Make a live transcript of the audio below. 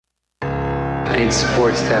need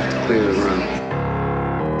support staff to clear the room.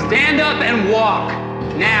 Stand up and walk.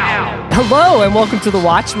 Now. Hello and welcome to The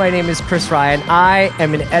Watch. My name is Chris Ryan. I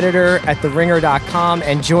am an editor at TheRinger.com,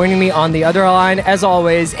 and joining me on the other line, as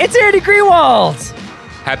always, it's Andy Greenwald.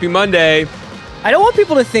 Happy Monday. I don't want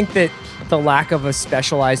people to think that the lack of a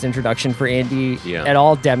specialized introduction for Andy at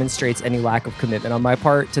all demonstrates any lack of commitment on my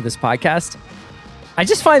part to this podcast. I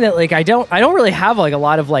just find that I don't really have a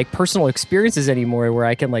lot of personal experiences anymore where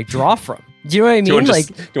I can draw from. Do you know what I mean? Do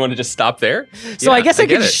you want to just stop there? So I guess I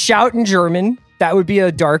could shout in German. That would be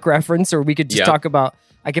a dark reference, or we could just talk about,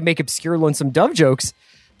 I could make obscure Lonesome Dove jokes,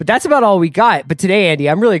 but that's about all we got. But today, Andy,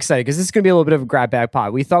 I'm really excited because this is going to be a little bit of a grab bag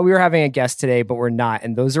pod. We thought we were having a guest today, but we're not.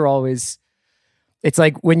 And those are always, it's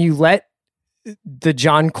like when you let the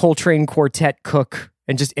John Coltrane Quartet cook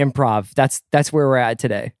and just improv, that's where we're at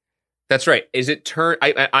today. That's right.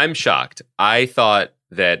 I'm shocked. I thought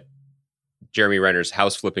that Jeremy Renner's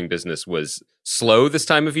house flipping business was slow this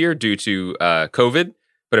time of year due to COVID,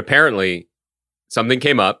 but apparently something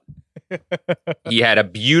came up. He had a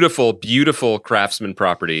beautiful, beautiful Craftsman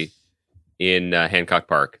property in Hancock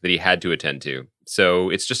Park that he had to attend to. So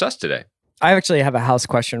it's just us today. I actually have a house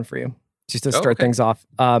question for you, just to start things off.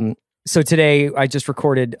 So today I just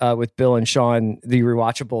recorded with Bill and Sean, the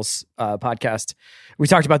Rewatchables podcast. We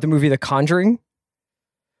talked about the movie The Conjuring.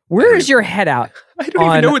 Where is your head out? I don't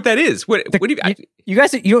even know what that is. What do you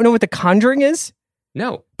guys, you don't know what The Conjuring is?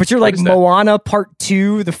 No. But you're like Moana Part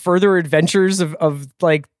 2, the further adventures of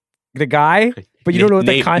the guy, but you don't know what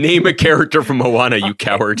the name a character from Moana, you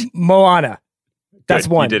coward. Moana. That's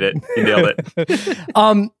Good. one. You did it. You nailed it.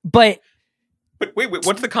 But wait,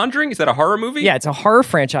 what's The Conjuring? Is that a horror movie? Yeah, it's a horror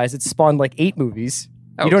franchise. It's spawned 8 movies.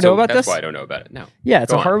 Oh, you don't know about that's this? That's why I don't know about it. No. Yeah,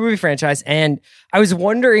 it's a horror movie franchise. And I was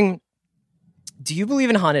wondering, do you believe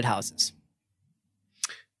in haunted houses?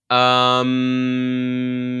 No.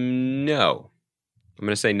 I'm going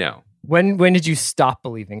to say no. When did you stop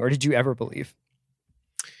believing, or did you ever believe?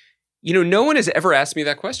 No one has ever asked me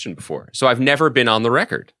that question before. So I've never been on the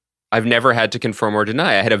record. I've never had to confirm or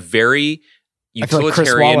deny. I had a very utilitarian... I feel like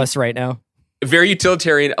Chris Wallace right now. A very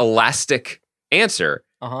utilitarian, elastic answer.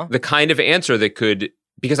 The kind of answer that could...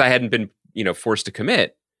 Because I hadn't been, forced to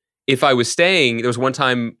commit. If I was staying... There was one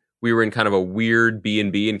time we were in kind of a weird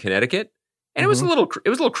B&B in Connecticut. And it was a little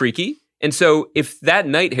creaky. And so if that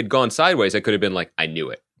night had gone sideways, I could have been like, I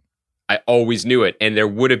knew it. I always knew it. And there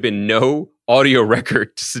would have been no audio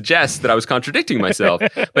record to suggest that I was contradicting myself.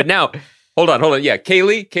 But now, hold on. Yeah,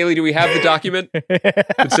 Kaylee, do we have the document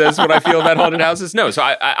that says what I feel about haunted houses? No, so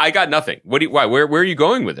I got nothing. Why? Where are you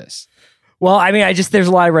going with this? Well, I mean, there's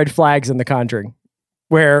a lot of red flags in The Conjuring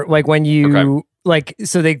where when you,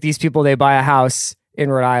 these people, they buy a house in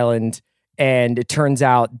Rhode Island and it turns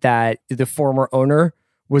out that the former owner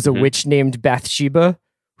was a witch named Bathsheba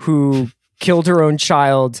who killed her own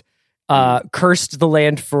child, cursed the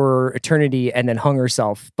land for eternity, and then hung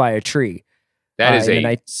herself by a tree. That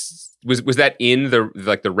is was that in the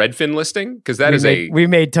Redfin listing? Because we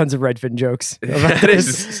made tons of Redfin jokes about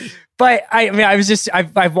this. But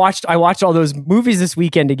I watched all those movies this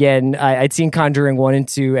weekend again. I'd seen Conjuring 1 and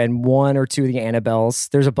 2 and 1 or 2 of the Annabelles.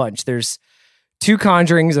 There's a bunch. There's 2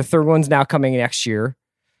 Conjurings. The third one's now coming next year.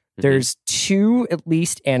 There's 2 at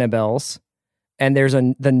least Annabelles, and there's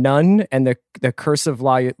the Nun and the Curse of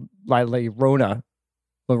La Llorona.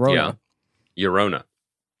 Llorona.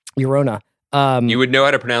 You would know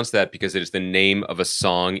how to pronounce that because it is the name of a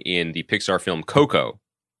song in the Pixar film Coco.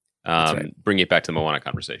 Right. Bring it back to the Moana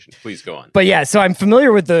conversation. Please go on. But yeah, so I'm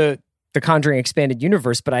familiar with the Conjuring expanded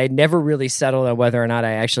universe, but I had never really settled on whether or not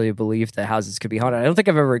I actually believed that houses could be haunted. I don't think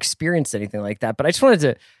I've ever experienced anything like that, but I just wanted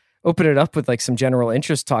to open it up with some general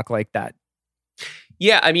interest talk like that.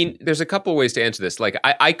 Yeah, I mean, there's a couple ways to answer this.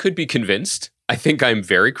 I could be convinced. I think I'm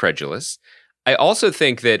very credulous. I also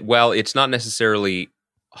think that while it's not necessarily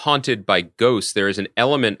haunted by ghosts, there is an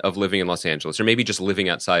element of living in Los Angeles, or maybe just living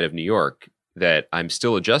outside of New York, that I'm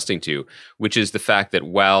still adjusting to, which is the fact that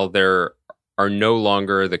while there are no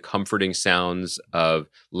longer the comforting sounds of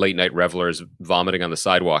late night revelers vomiting on the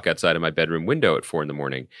sidewalk outside of my bedroom window at 4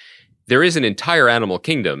 a.m, there is an entire animal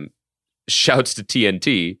kingdom. Shouts to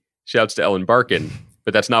TNT, shouts to Ellen Barkin,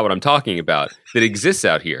 but that's not what I'm talking about, that exists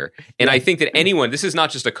out here. And I think that this is not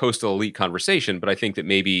just a coastal elite conversation, but I think that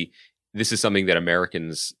maybe this is something that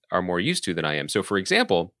Americans are more used to than I am. So for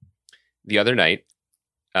example, the other night,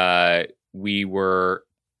 this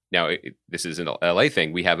is an LA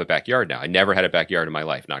thing. We have a backyard now. I never had a backyard in my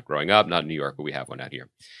life, not growing up, not in New York, but we have one out here.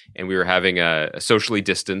 And we were having a socially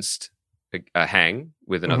distanced hang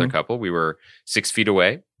with another couple. We were 6 feet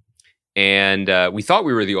away, and we thought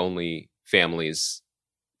we were the only families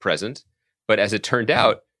present. But as it turned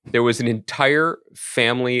out, there was an entire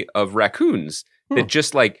family of raccoons that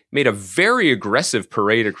just like made a very aggressive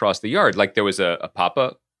parade across the yard. Like there was a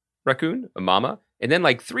papa raccoon, a mama, and then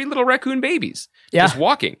like 3 little raccoon babies just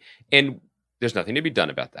walking. And there's nothing to be done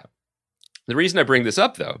about that. The reason I bring this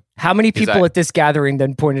up, though... How many people at this gathering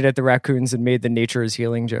then pointed at the raccoons and made the nature is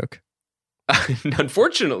healing joke?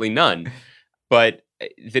 Unfortunately, none. But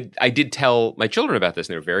I did tell my children about this,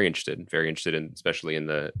 and they were very interested in, especially in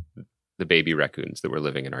the baby raccoons that were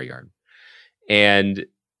living in our yard. And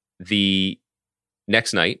the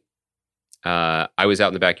next night, I was out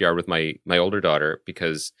in the backyard with my older daughter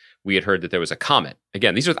because we had heard that there was a comet.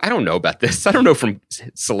 Again, I don't know about this. I don't know from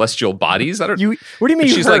celestial bodies. What do you mean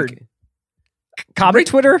you heard? Like, comet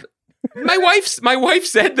Twitter? My wife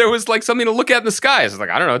said there was like something to look at in the sky. I was like,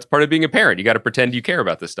 I don't know. It's part of being a parent. You got to pretend you care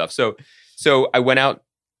about this stuff. So I went out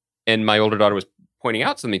and my older daughter was pointing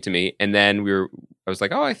out something to me. And then I was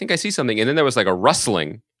like, oh, I think I see something. And then there was like a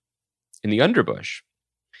rustling in the underbush.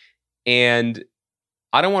 And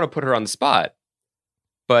I don't want to put her on the spot,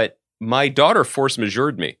 but my daughter force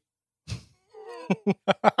majeured me.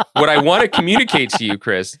 What I want to communicate to you,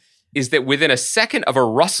 Chris, is that within a second of a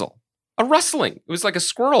rustling, it was like a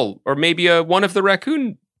squirrel or maybe one of the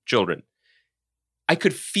raccoon children, I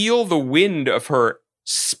could feel the wind of her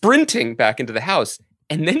sprinting back into the house,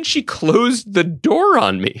 and then she closed the door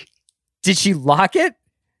on me. Did she lock it?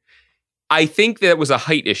 I think that was a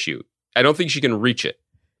height issue. I don't think she can reach it.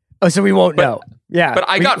 Oh, so we won't know. Yeah. But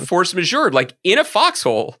I got force majeured. Like in a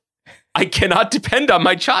foxhole, I cannot depend on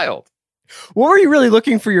my child. What were you really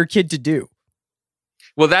looking for your kid to do?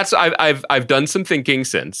 Well, I've done some thinking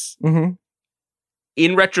since. Mm-hmm.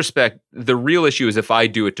 In retrospect, the real issue is if I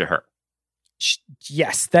do it to her.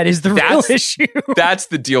 Yes, that is the real issue. That's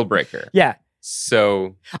the deal breaker. Yeah.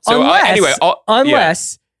 So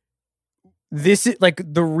unless this is like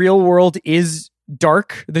the real world is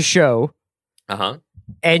Dark, the show. Uh-huh.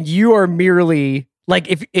 And you are merely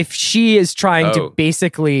like if she is trying to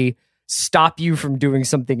basically stop you from doing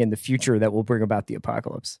something in the future that will bring about the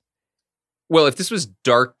apocalypse. Well, if this was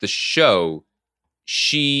Dark, the show,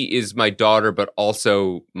 she is my daughter, but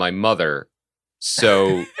also my mother.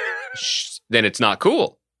 So then it's not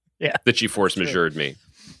cool that she force majeured me.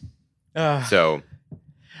 So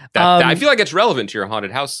I feel like it's relevant to your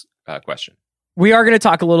haunted house question. We are going to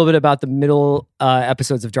talk a little bit about the middle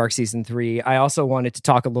episodes of Dark Season 3. I also wanted to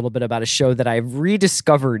talk a little bit about a show that I've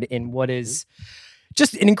rediscovered in what is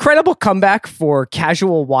just an incredible comeback for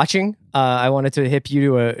casual watching. I wanted to hip you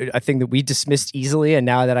to a thing that we dismissed easily, and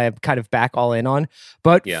now that I'm kind of back all in on.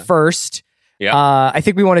 But first, I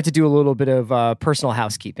think we wanted to do a little bit of personal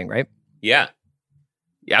housekeeping, right? Yeah,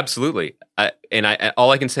 absolutely.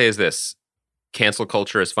 All I can say is this: cancel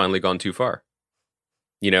culture has finally gone too far.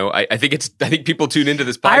 You know, I think people tune into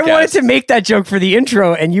this podcast. I wanted to make that joke for the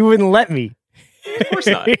intro, and you wouldn't let me. Of course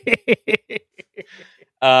not.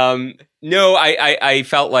 No, I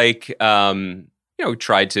felt like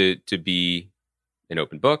tried to be an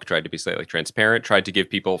open book, tried to be slightly transparent, tried to give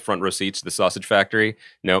people front row seats to the Sausage Factory.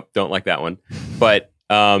 Nope, don't like that one. But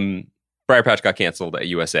Briar Patch got canceled at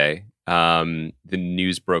USA. The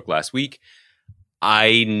news broke last week.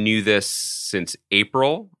 I knew this since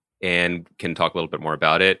April and can talk a little bit more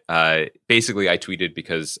about it. Basically, I tweeted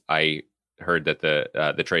because I heard that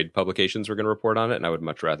the trade publications were going to report on it, and I would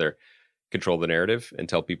much rather control the narrative and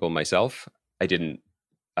tell people myself. I didn't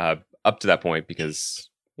up to that point because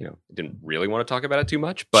I didn't really want to talk about it too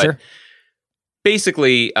much. But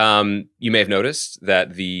basically, you may have noticed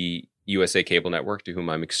that the USA Cable Network, to whom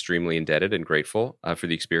I'm extremely indebted and grateful for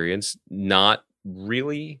the experience, not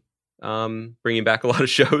really bringing back a lot of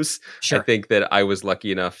shows. Sure. I think that I was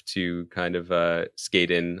lucky enough to kind of skate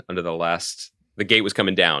in under the gate was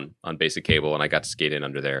coming down on basic cable, and I got to skate in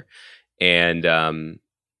under there. And I'm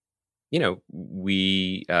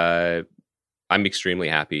extremely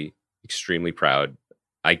happy, extremely proud.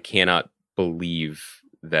 I cannot believe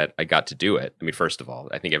that I got to do it. I mean, first of all,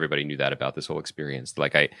 I think everybody knew that about this whole experience.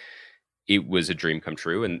 It was a dream come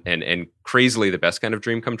true, and crazily the best kind of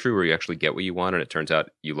dream come true, where you actually get what you want, and it turns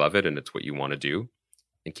out you love it, and it's what you want to do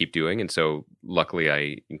and keep doing. And so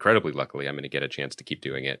incredibly luckily, I'm going to get a chance to keep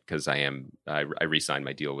doing it because I re-signed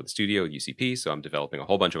my deal with the studio at UCP. So I'm developing a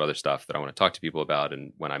whole bunch of other stuff that I want to talk to people about,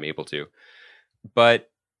 and when I'm able to.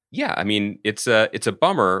 But yeah, I mean, it's a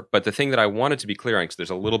bummer. But the thing that I wanted to be clear on, because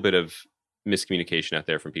there's a little bit of miscommunication out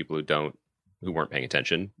there from people who weren't paying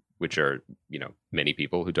attention, which are, many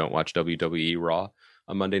people who don't watch WWE Raw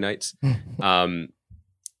on Monday nights.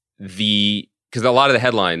 Because a lot of the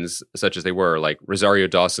headlines, such as they were, like Rosario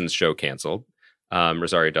Dawson's show canceled.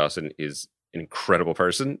 Rosario Dawson is an incredible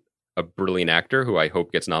person, a brilliant actor who I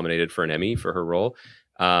hope gets nominated for an Emmy for her role.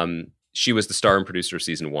 She was the star and producer of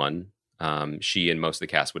season 1. She and most of the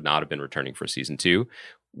cast would not have been returning for season 2.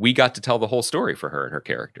 We got to tell the whole story for her and her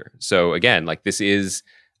character. So again, like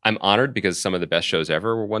I'm honored because some of the best shows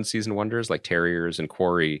ever were one season wonders, like Terriers and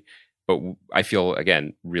Quarry. But I feel,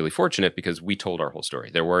 again, really fortunate because we told our whole story.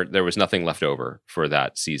 There was nothing left over for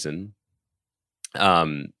that season.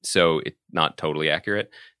 So it's not totally accurate.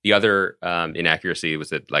 The other inaccuracy was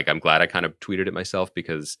that, like, I'm glad I kind of tweeted it myself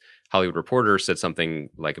because Hollywood Reporter said something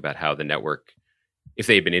like about how the network, if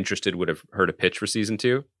they had been interested, would have heard a pitch for season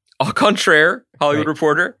 2. Au contraire, Hollywood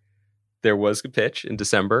Reporter, there was a pitch in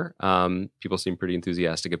December. People seemed pretty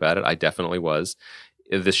enthusiastic about it. I definitely was.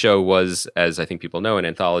 The show was, as I think people know, an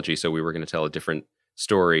anthology, so we were going to tell a different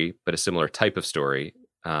story, but a similar type of story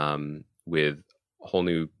with a whole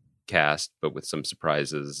new cast, but with some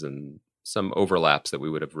surprises and some overlaps that we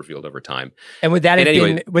would have revealed over time. And would that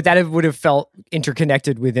have felt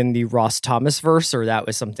interconnected within the Ross Thomas verse, or that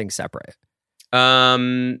was something separate?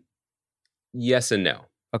 Yes and no.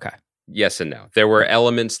 Okay. Yes and no. There were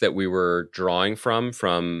elements that we were drawing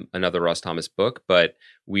from another Ross Thomas book, but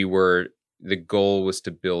the goal was to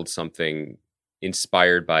build something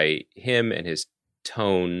inspired by him and his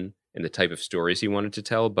tone and the type of stories he wanted to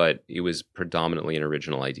tell, but it was predominantly an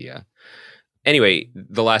original idea. Anyway,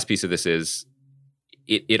 the last piece of this is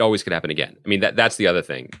it always could happen again. I mean, that's the other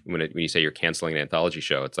thing. When you say you're canceling an anthology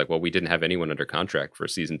show, it's like, well, we didn't have anyone under contract for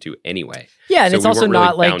season 2 anyway. Yeah, and so it's also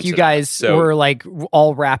not really like you guys were like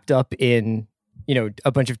all wrapped up in,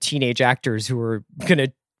 a bunch of teenage actors who were going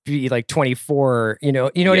to be like 24, you know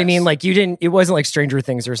what I mean? Like it wasn't like Stranger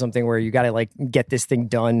Things or something where you got to like get this thing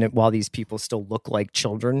done while these people still look like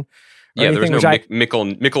children. Yeah, there was no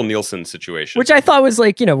Mikkel Nielsen situation. Which I thought was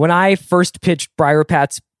like, when I first pitched Briar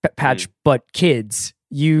Patch but kids,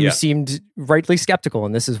 you seemed rightly skeptical,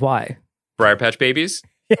 and this is why. Briar Patch Babies?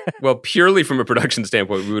 Well, purely from a production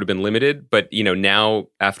standpoint, we would have been limited. But, now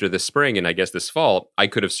after this spring and I guess this fall, I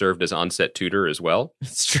could have served as on-set tutor as well.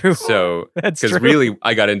 It's true. So, because really,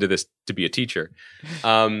 I got into this to be a teacher.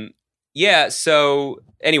 So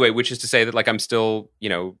anyway, which is to say that, like, I'm still,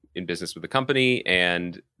 in business with the company,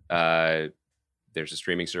 and there's a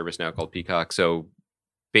streaming service now called Peacock. So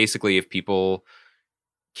basically, if people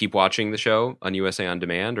keep watching the show on USA On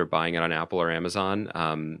Demand or buying it on Apple or Amazon,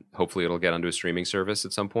 hopefully it'll get onto a streaming service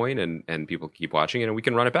at some point, and people keep watching it, and we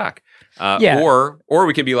can run it back. Or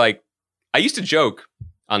we can be like, I used to joke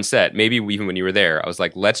on set, maybe even when you were there, I was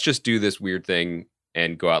like, let's just do this weird thing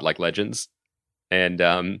and go out like legends. And,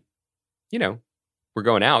 we're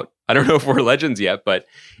going out. I don't know if we're legends yet, but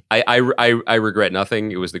I regret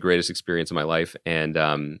nothing. It was the greatest experience of my life.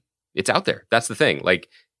 And it's out there. That's the thing. Like,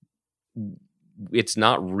 it's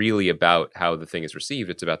not really about how the thing is received.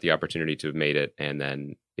 It's about the opportunity to have made it, and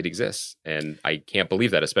then it exists. And I can't believe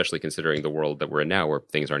that, especially considering the world that we're in now where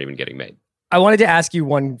things aren't even getting made. I wanted to ask you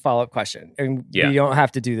one follow-up question. And you don't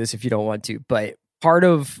have to do this if you don't want to, but part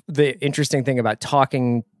of the interesting thing about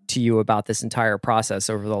talking to you about this entire process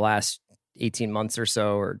over the last 18 months or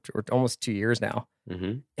so, or almost 2 years now,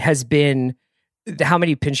 has been how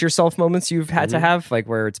many pinch yourself moments you've had to have, like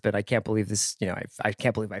where it's been, I can't believe this, I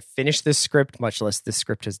can't believe I finished this script, much less this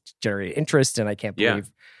script has generated interest. And I can't believe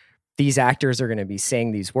these actors are going to be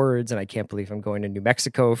saying these words. And I can't believe I'm going to New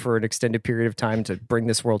Mexico for an extended period of time to bring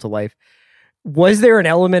this world to life. Was there an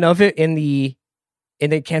element of it in the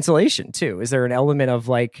cancellation too? Is there an element of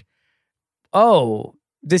like, oh,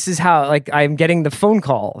 this is how, like, I'm getting the phone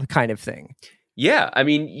call kind of thing? Yeah. I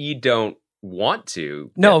mean, you don't want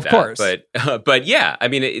to. No, of course. But yeah, I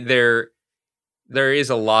mean, there is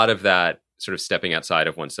a lot of that sort of stepping outside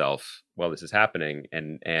of oneself while this is happening.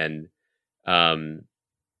 And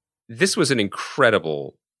this was an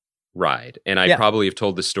incredible ride. And I probably have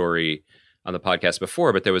told the story on the podcast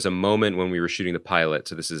before, but there was a moment when we were shooting the pilot.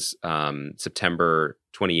 So this is September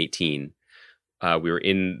 2018. We were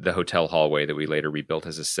in the hotel hallway that we later rebuilt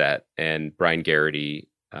as a set, and Brian Garrity,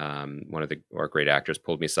 one of our great actors,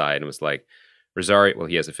 pulled me aside and was like, Rosario, well,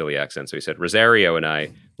 he has a Philly accent, so he said, Rosario and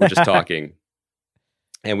I were just talking,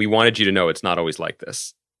 and we wanted you to know it's not always like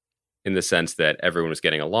this, in the sense that everyone was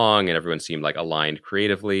getting along and everyone seemed like aligned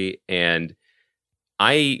creatively. And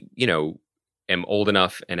I, am old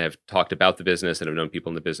enough and have talked about the business and have known people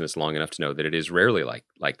in the business long enough to know that it is rarely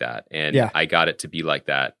like that. And I got it to be like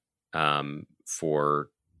that for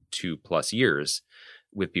 2+ years,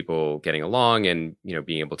 with people getting along and,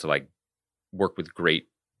 being able to like work with great,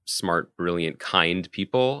 smart, brilliant, kind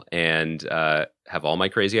people, and have all my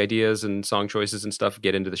crazy ideas and song choices and stuff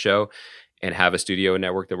get into the show, and have a studio and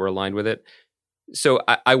network that were aligned with it. So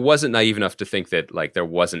I wasn't naive enough to think that like there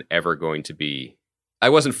wasn't ever going to be, I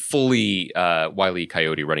wasn't fully Wile E.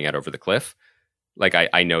 Coyote running out over the cliff. Like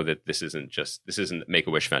I know that this isn't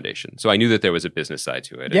Make-A-Wish Foundation. So I knew that there was a business side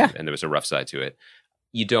to it, and there was a rough side to it.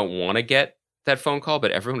 You don't want to get that phone call,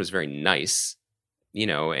 but everyone was very nice,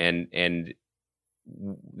 and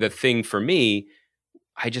the thing for me,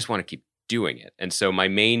 I just want to keep doing it. And so my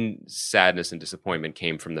main sadness and disappointment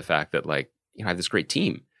came from the fact that, like, I have this great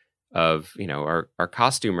team of, our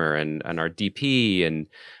costumer and our DP, and,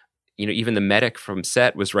 even the medic from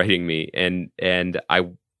set was writing me, and I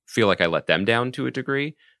feel like I let them down to a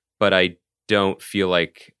degree, but I don't feel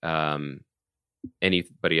like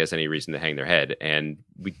anybody has any reason to hang their head, and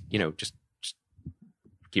we, just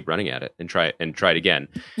keep running at it and try it again.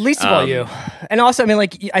 Least of all you. And also, I mean,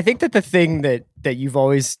 like, I think that the thing that you've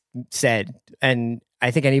always said, and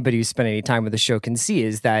I think anybody who's spent any time with the show can see,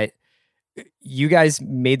 is that you guys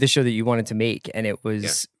made the show that you wanted to make, and it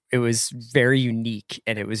was very unique,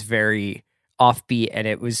 and it was very offbeat, and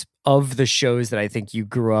it was of the shows that I think you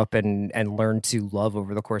grew up and learned to love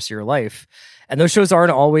over the course of your life. And those shows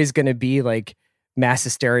aren't always going to be like mass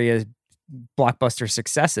hysteria blockbuster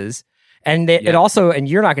successes. And it also, and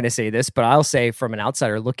you're not going to say this, but I'll say from an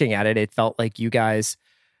outsider looking at it, it felt like you guys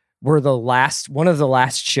were one of the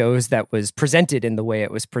last shows that was presented in the way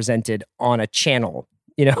it was presented on a channel,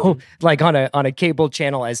 like on a cable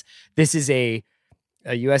channel, as this is a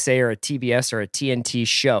USA or a TBS or a TNT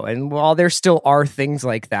show. And while there still are things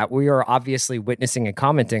like that, we are obviously witnessing and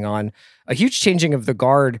commenting on a huge changing of the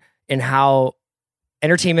guard in how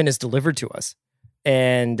entertainment is delivered to us.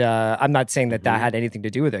 And I'm not saying that had anything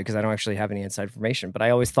to do with it, because I don't actually have any inside information, but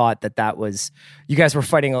I always thought that was, you guys were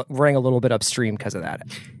running a little bit upstream because of that.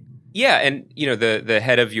 Yeah, and the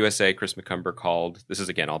head of USA, Chris McCumber, called, this is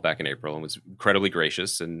again all back in April, and was incredibly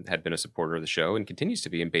gracious and had been a supporter of the show and continues to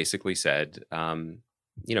be, and basically said,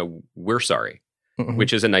 we're sorry,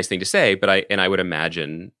 which is a nice thing to say, but I would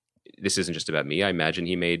imagine this isn't just about me. I imagine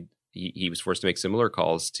he was forced to make similar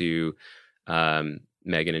calls to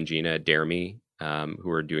Megan and Gina at Dare Me, who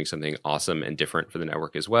are doing something awesome and different for the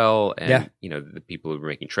network as well. And, the people who were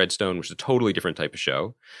making Treadstone, which is a totally different type of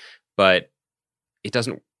show, but it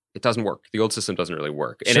doesn't work. The old system doesn't really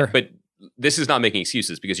work. And but this is not making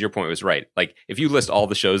excuses, because your point was right. Like, if you list all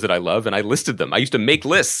the shows that I love, and I listed them, I used to make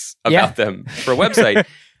lists about them for a website.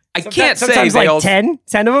 I can't say they like 10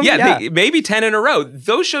 of them. Yeah. Maybe 10 in a row.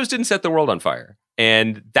 Those shows didn't set the world on fire,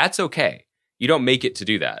 and that's okay. You don't make it to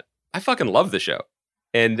do that. I fucking love the show.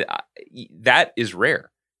 And that is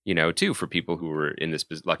rare, too, for people who were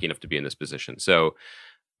lucky enough to be in this position. So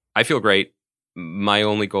I feel great. My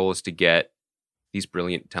only goal is to get these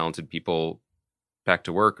brilliant, talented people back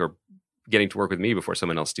to work, or getting to work with me before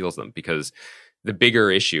someone else steals them. Because the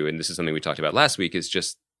bigger issue, and this is something we talked about last week, is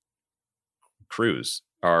just crews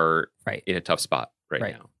are in a tough spot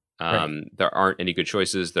right now. There aren't any good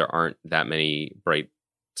choices. There aren't that many bright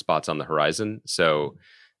spots on the horizon. So,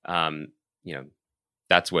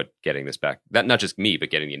 that's what getting this back, that not just me, but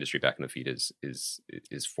getting the industry back on the feet is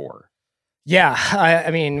for. Yeah.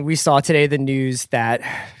 I mean, we saw today the news that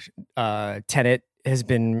Tenet has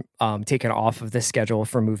been taken off of the schedule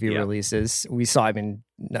for movie releases. We saw, I mean,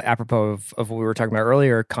 apropos of what we were talking about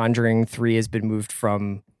earlier, Conjuring 3 has been moved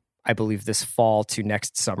from, I believe, this fall to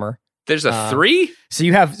next summer. There's a 3? So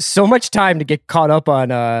you have so much time to get caught up on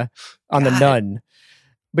The Nun.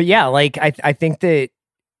 But yeah, like, I think that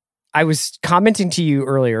I was commenting to you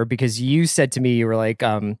earlier because you said to me, you were like,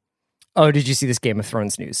 oh, did you see this Game of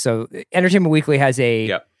Thrones news? So Entertainment Weekly has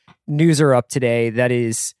a newser up today that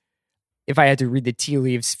is, if I had to read the tea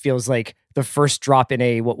leaves, feels like the first drop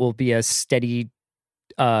in what will be a steady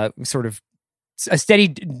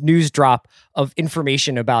steady news drop of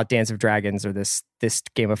information about Dance of Dragons, or this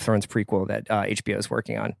Game of Thrones prequel that HBO is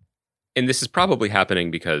working on. And this is probably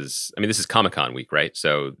happening because, I mean, this is Comic-Con week, right?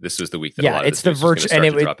 So this was the week that a lot of it's the virtual,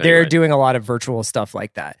 and they're doing a lot of virtual stuff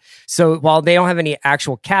like that. So while they don't have any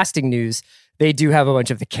actual casting news, they do have a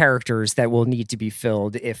bunch of the characters that will need to be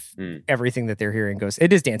filled if everything that they're hearing goes.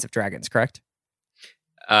 It is Dance of Dragons, correct?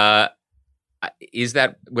 Is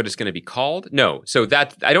that what it's going to be called? No. So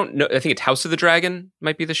that, I don't know. I think it's House of the Dragon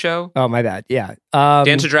might be the show. Oh, my bad. Yeah.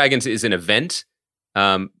 Dance of Dragons is an event.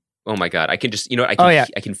 Oh my God. I can just, I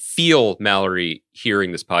can feel Mallory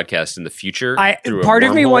hearing this podcast in the future. Part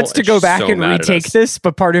of me wants to go back and retake this,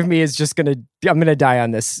 but part of me is just I'm going to die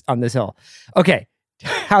on this hill. Okay.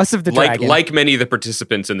 House of the Dragon. Like many of the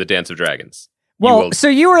participants in the Dance of Dragons. Well, so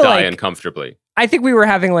you were die uncomfortably. I think we were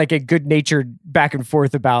having like a good natured back and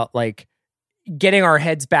forth about like getting our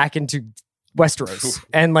heads back into Westeros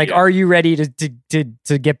and like, are you ready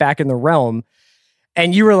to get back in the realm?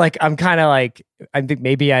 And you were like, I'm kind of like, I think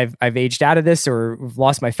maybe I've aged out of this or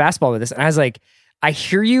lost my fastball with this. And I was like, I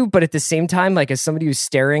hear you, but at the same time, like as somebody who's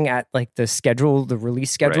staring at like the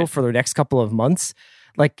release schedule for the next couple of months,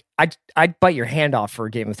 like I'd bite your hand off for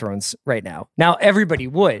Game of Thrones right now. Now everybody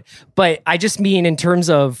would, but I just mean in terms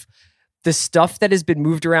of the stuff that has been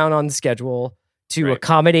moved around on the schedule to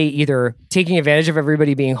accommodate either taking advantage of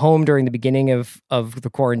everybody being home during the beginning of the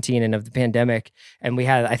quarantine and of the pandemic. And we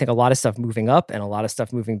had, I think, a lot of stuff moving up and a lot of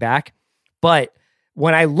stuff moving back. But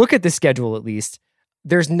when I look at the schedule, at least,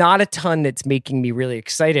 there's not a ton that's making me really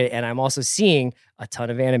excited. And I'm also seeing a ton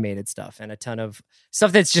of animated stuff and a ton of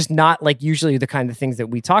stuff that's just not like usually the kind of things that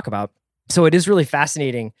we talk about. So it is really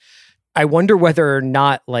fascinating. I wonder whether or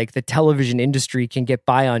not like the television industry can get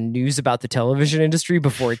by on news about the television industry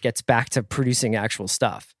before it gets back to producing actual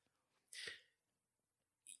stuff.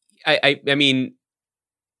 I mean,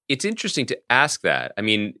 it's interesting to ask that. I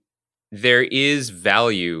mean, there is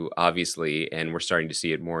value, obviously, and we're starting to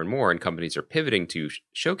see it more and more, and companies are pivoting to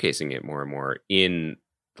showcasing it more and more in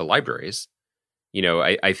the libraries. You know,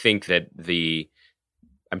 I think that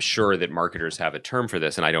I'm sure that marketers have a term for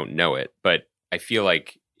this, and I don't know it, but I feel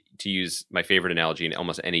like, to use my favorite analogy in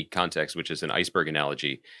almost any context, which is an iceberg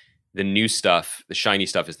analogy, the new stuff, the shiny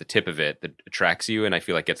stuff is the tip of it that attracts you, and I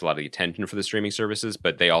feel like gets a lot of the attention for the streaming services,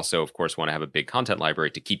 but they also, of course, want to have a big content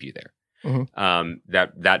library to keep you there. Mm-hmm.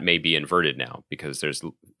 That may be inverted now because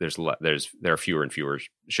there are fewer and fewer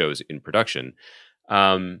shows in production.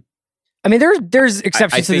 I mean, there's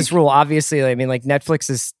exceptions to this rule, obviously. I mean, like Netflix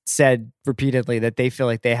has said repeatedly that they feel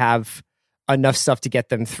like they have enough stuff to get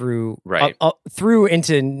them through through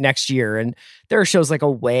into next year, and there are shows like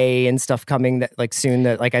Away and stuff coming that like soon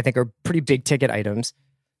that like I think are pretty big ticket items.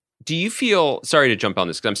 Do you feel, sorry to jump on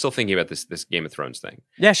this because I'm still thinking about this Game of Thrones thing?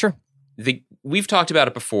 Yeah, sure. We've talked about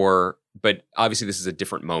it before, but obviously this is a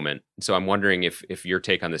different moment. So I'm wondering if your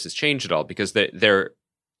take on this has changed at all, because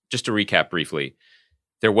just to recap briefly,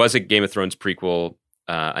 there was a Game of Thrones prequel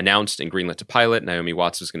announced and greenlit to pilot. Naomi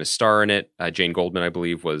Watts was going to star in it. Jane Goldman, I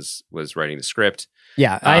believe, was writing the script.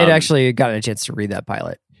 Yeah, I had actually gotten a chance to read that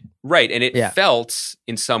pilot. Right, and it felt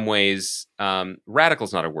in some ways, radical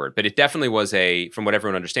is not a word, but it definitely was from what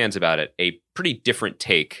everyone understands about it, a pretty different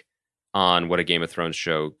take on what a Game of Thrones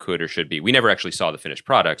show could or should be. We never actually saw the finished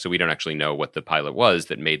product, so we don't actually know what the pilot was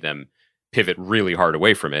that made them pivot really hard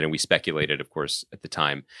away from it. And we speculated, of course, at the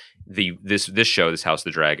time, this show, this House of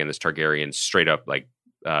the Dragon, this Targaryen straight up like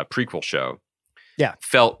prequel show,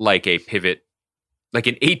 felt like a pivot, like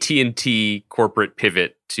an AT&T corporate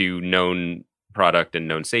pivot to known product and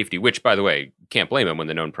known safety, which, by the way, can't blame them when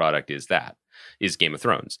the known product is Game of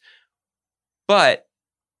Thrones. But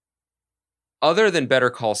other than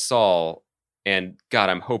Better Call Saul and, God,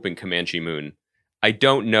 I'm hoping Comanche Moon, I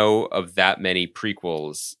don't know of that many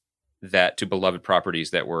prequels that to beloved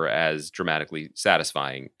properties that were as dramatically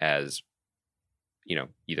satisfying as, you know,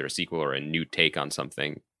 either a sequel or a new take on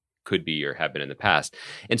something could be or have been in the past.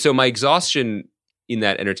 And so my exhaustion in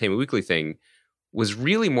that Entertainment Weekly thing was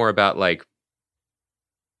really more about like,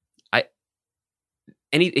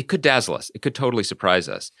 it could dazzle us. It could totally surprise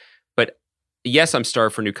us. But yes, I'm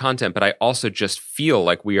starved for new content, but I also just feel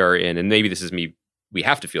like we are in, and maybe this is me, we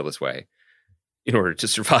have to feel this way in order to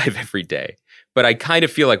survive every day. But I kind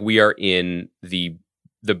of feel like we are in the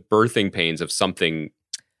birthing pains of something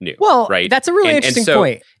new. Well, right? That's a really interesting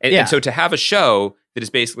point. And so to have a show that is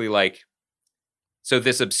basically like, so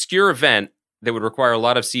this obscure event that would require a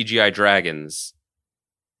lot of CGI dragons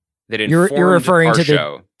that informed you're referring our to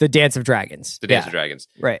show. The Dance of Dragons. The Dance of Dragons.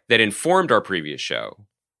 Right. That informed our previous show.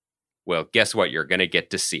 Well, guess what? You're going to get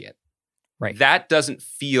to see it. Right. That doesn't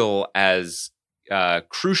feel as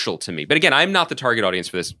crucial to me. But again, I'm not the target audience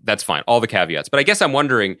for this. That's fine. All the caveats. But I guess I'm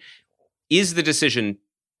wondering, is the decision,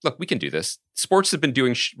 look, we can do this. Sports have been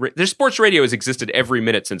doing, their sports radio has existed every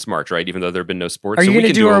minute since March, right? Even though there have been no sports. Are you going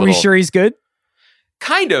to do Are We Sure He's Good?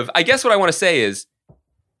 Kind of. I guess what I want to say is,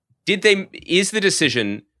 is the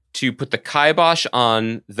decision to put the kibosh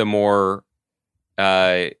on the more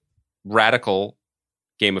radical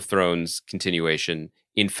Game of Thrones continuation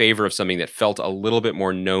in favor of something that felt a little bit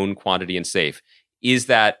more known quantity and safe, is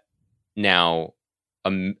that now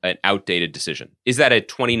an outdated decision? Is that a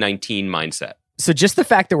 2019 mindset? So just the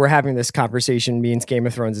fact that we're having this conversation means Game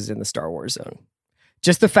of Thrones is in the Star Wars zone.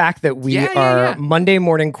 Just the fact that we are Monday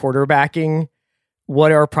morning quarterbacking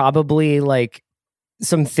what are probably like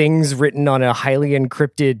some things written on a highly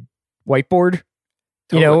encrypted whiteboard,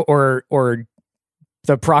 you know, or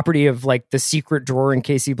the property of like the secret drawer in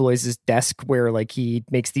Casey Bloys's desk where like he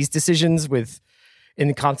makes these decisions in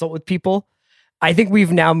the consult with people. I think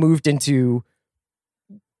we've now moved into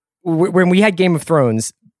when we had Game of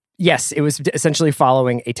Thrones. Yes, it was essentially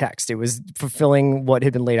following a text. It was fulfilling what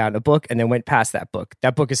had been laid out in a book and then went past that book.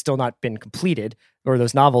 That book has still not been completed. or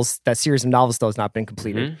those novels, that series of novels still has not been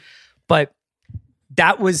completed. But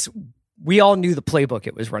we all knew the playbook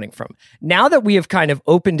it was running from. Now that we have kind of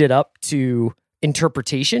opened it up to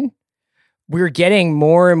interpretation, we're getting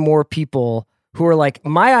more and more people who are like,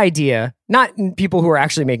 my idea, not people who are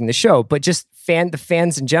actually making the show, but just the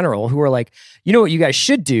fans in general who are like, you know what you guys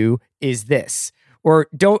should do is this. Or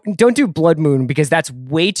don't do Blood Moon because that's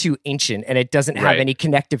way too ancient and it doesn't have any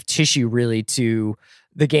connective tissue really to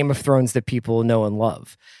the Game of Thrones that people know and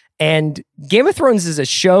love. And Game of Thrones as a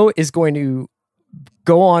show is going to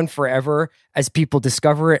go on forever as people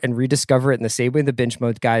discover it and rediscover it in the same way the binge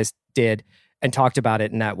mode guys did and talked about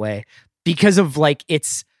it in that way because of like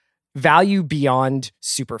its value beyond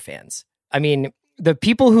super fans. I mean, the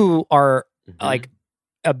people who are like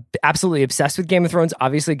absolutely obsessed with Game of Thrones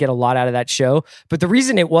obviously get a lot out of that show. But the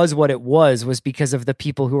reason it was what it was because of the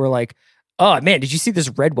people who were like, oh man, did you see this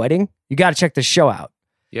Red Wedding? You got to check this show out.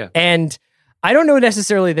 Yeah. And I don't know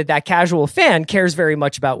necessarily that casual fan cares very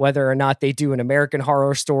much about whether or not they do an American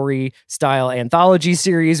Horror Story style anthology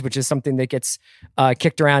series, which is something that gets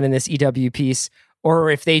kicked around in this EW piece,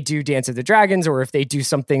 or if they do Dance of the Dragons, or if they do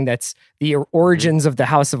something that's the origins of the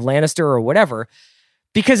House of Lannister or whatever.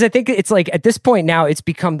 Because I think it's like at this point now, it's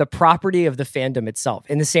become the property of the fandom itself.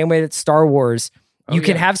 In the same way that Star Wars, you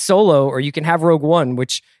can have Solo or you can have Rogue One,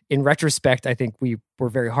 which in retrospect, I think we were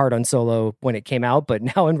very hard on Solo when it came out. But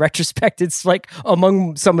now in retrospect, it's like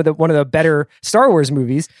among one of the better Star Wars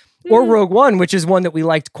movies. Or Rogue One, which is one that we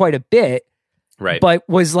liked quite a bit. Right. But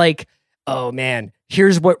was like, oh man,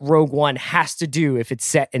 here's what Rogue One has to do if it's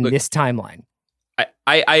set in this timeline.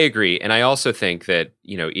 I agree. And I also think that,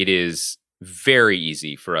 it is very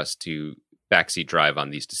easy for us to backseat drive on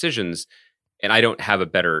these decisions. And I don't have a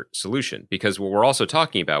better solution because what we're also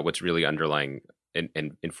talking about, what's really underlying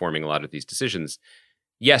and informing a lot of these decisions.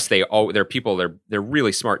 Yes, they're people, they're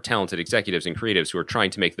really smart, talented executives and creatives who are trying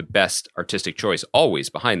to make the best artistic choice always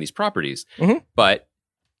behind these properties. But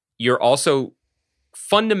you're also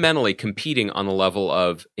fundamentally competing on the level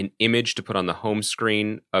of an image to put on the home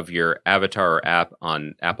screen of your avatar or app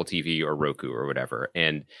on Apple TV or Roku or whatever.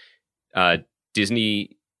 And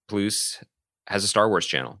Disney Plus has a Star Wars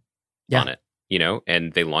channel on it,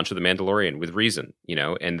 and they launched The Mandalorian with reason,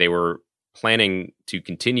 and they were planning to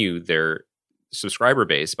continue their subscriber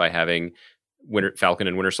base by having Falcon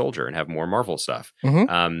and Winter Soldier and have more Marvel stuff.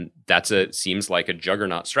 That's seems like a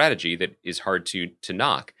juggernaut strategy that is hard to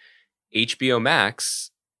knock. HBO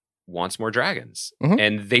Max wants more dragons, and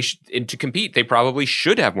and to compete, they probably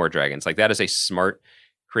should have more dragons. Like that is a smart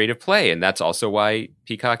creative play, and that's also why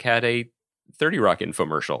Peacock had a 30 Rock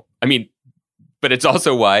infomercial. I mean, but it's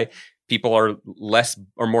also why people are less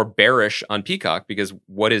or more bearish on Peacock because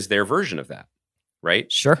what is their version of that, right?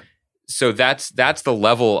 Sure. So that's the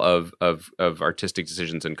level of artistic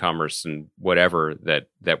decisions and commerce and whatever that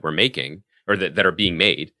we're making or that are being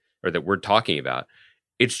made or that we're talking about.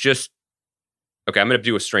 It's just okay. I'm going to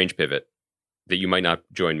do a strange pivot that you might not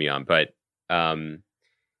join me on, but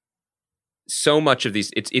so much of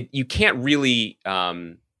these, you can't really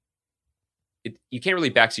backseat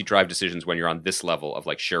drive decisions when you're on this level of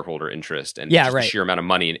like shareholder interest and the sheer amount of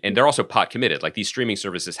money. And they're also pot committed. Like these streaming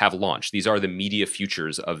services have launched. These are the media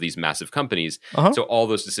futures of these massive companies. So all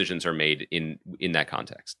those decisions are made in that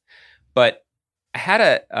context. But I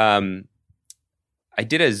had I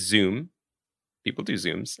did a Zoom. People do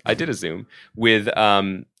Zooms. I did a Zoom with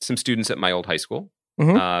some students at my old high school,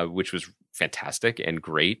 which was fantastic and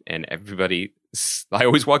great. And I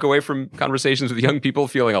always walk away from conversations with young people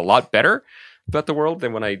feeling a lot better about the world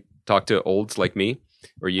than when I talk to olds like me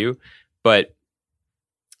or you. But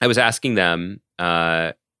I was asking them,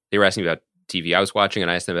 they were asking about TV I was watching, and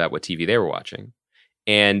I asked them about what TV they were watching.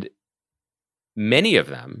 And many of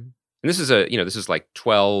them, and this is like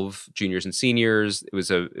 12 juniors and seniors.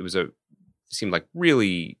 It seemed like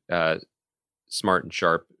really smart and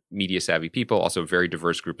sharp, media savvy people, also a very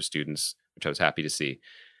diverse group of students, which I was happy to see.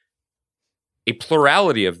 A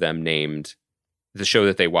plurality of them named the show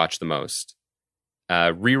that they watched the most.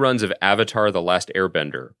 Reruns of Avatar: The Last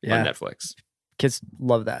Airbender on Netflix. Kids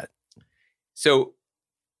love that. So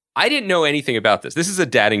I didn't know anything about this. This is a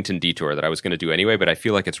Daddington detour that I was going to do anyway, but I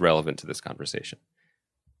feel like it's relevant to this conversation.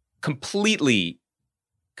 Completely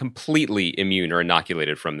immune or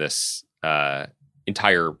inoculated from this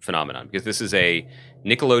entire phenomenon, because this is a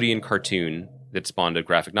Nickelodeon cartoon that spawned a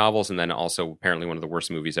graphic novels and then also apparently one of the worst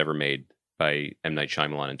movies ever made by M. Night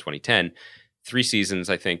Shyamalan in 2010. 3 seasons,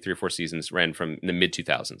 I think, 3 or 4 seasons, ran from the mid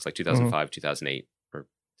 2000s, like 2005, 2008, or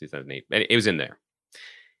 2008. It was in there.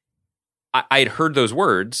 I had heard those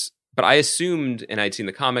words, but I assumed, and I'd seen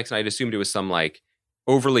the comics, and I'd assumed it was some like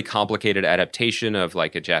overly complicated adaptation of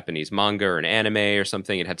like a Japanese manga or an anime or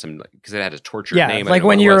something. It had some, because it had a tortured name. Like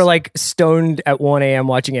when you're like stoned at 1 a.m.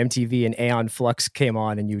 watching MTV and Aeon Flux came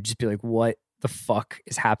on, and you would just be like, what the fuck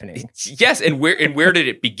is happening? Yes, and where did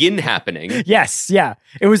it begin happening? Yes, yeah.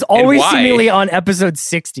 It was always seemingly on episode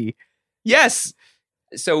 60. Yes.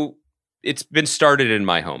 So it's been started in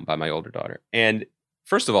my home by my older daughter. And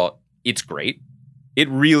first of all, it's great. It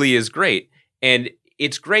really is great. And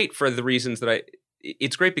it's great for the reasons that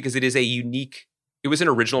it's great because it is it was an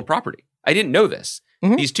original property. I didn't know this.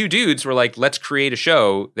 Mm-hmm. These two dudes were like, let's create a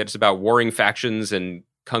show that's about warring factions and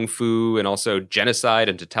kung fu and also genocide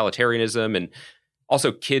and totalitarianism and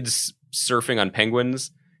also kids surfing on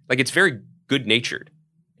penguins. Like, it's very good natured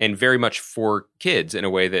and very much for kids in a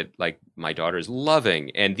way that like my daughter is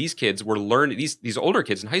loving. And these kids were learning, these older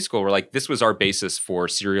kids in high school were like, this was our basis for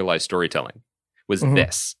serialized storytelling, was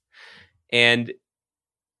this. And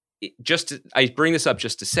I bring this up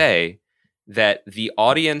just to say that the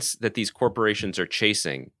audience that these corporations are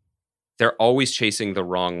chasing, they're always chasing the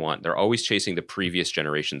wrong one. They're always chasing the previous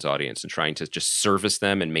generation's audience and trying to just service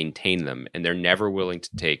them and maintain them. And they're never willing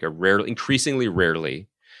to take, increasingly rarely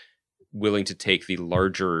willing to take the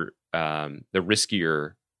larger, the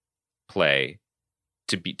riskier play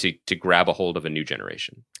to grab a hold of a new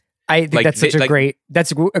generation. I think that's a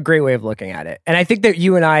great way of looking at it. And I think that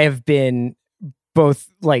you and I have been both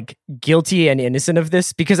like guilty and innocent of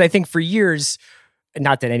this, because I think for years,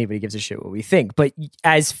 not that anybody gives a shit what we think, but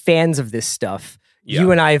as fans of this stuff,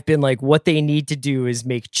 you and I have been like, what they need to do is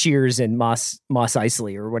make Cheers and Mos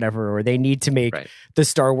Eisley or whatever, or they need to make the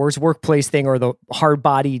Star Wars workplace thing or the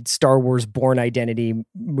hard-bodied Star Wars Bourne Identity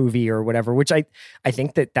movie or whatever, which I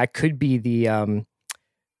think that could be the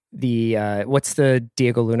what's the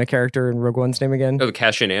Diego Luna character in Rogue One's name again? Oh, the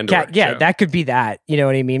Cassian Andor. That could be that. You know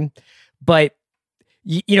what I mean? But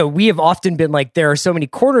you know, we have often been like, there are so many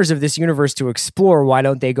corners of this universe to explore. Why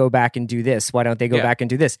don't they go back and do this? Why don't they go back and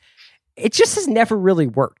do this? It just has never really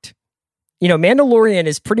worked. You know, Mandalorian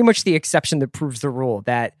is pretty much the exception that proves the rule,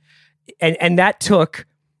 that, and that took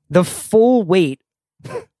the full weight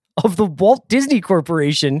of the Walt Disney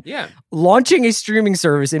Corporation launching a streaming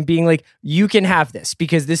service and being like, you can have this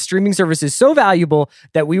because this streaming service is so valuable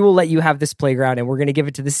that we will let you have this playground, and we're going to give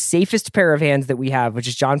it to the safest pair of hands that we have, which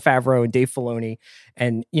is Jon Favreau and Dave Filoni.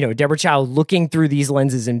 And, you know, Deborah Chow looking through these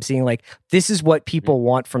lenses and seeing like, this is what people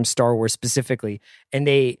want from Star Wars specifically. And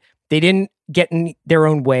they didn't get in their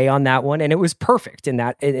own way on that one. And it was perfect in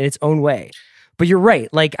its own way. But you're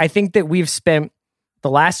right. Like, I think that we've spent the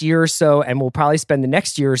last year or so, and we'll probably spend the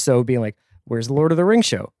next year or so being like, where's the Lord of the Rings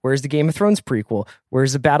show? Where's the Game of Thrones prequel?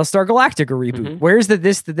 Where's the Battlestar Galactica reboot? Mm-hmm. Where's the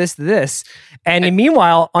this? And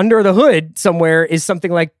meanwhile, under the hood somewhere is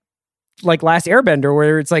something like Last Airbender,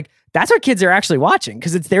 where it's like, that's what kids are actually watching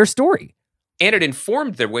because it's their story. And it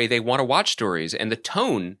informed the way they want to watch stories. And the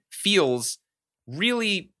tone feels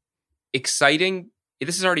really exciting.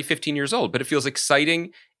 This is already 15 years old, but it feels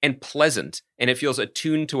exciting and pleasant, and it feels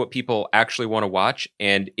attuned to what people actually want to watch,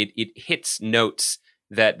 and it hits notes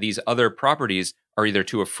that these other properties are either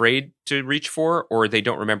too afraid to reach for or they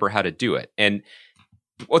don't remember how to do it. And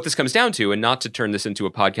what this comes down to, and not to turn this into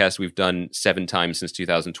a podcast we've done 7 times since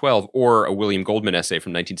 2012 or a William Goldman essay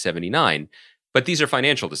from 1979, but these are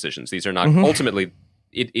financial decisions. These are not ultimately,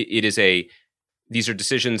 these are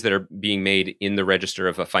decisions that are being made in the register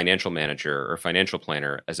of a financial manager or financial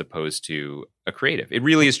planner as opposed to a creative. It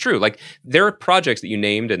really is true. Like, there are projects that you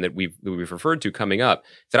named and that we've referred to coming up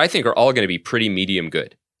that I think are all going to be pretty medium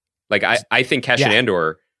good. Like, I think Cassian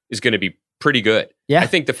Andor is going to be pretty good. Yeah. I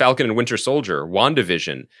think The Falcon and Winter Soldier,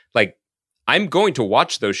 WandaVision, like, I'm going to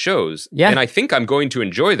watch those shows and I think I'm going to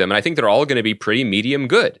enjoy them. And I think they're all going to be pretty medium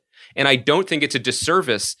good. And I don't think it's a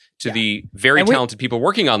disservice to the very talented people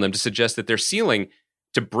working on them to suggest that their ceiling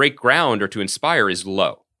to break ground or to inspire is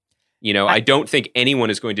low. You know, I don't think anyone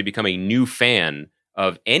is going to become a new fan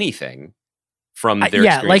of anything from their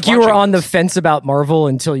experience. Like you were on the fence about Marvel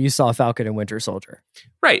until you saw Falcon and Winter Soldier.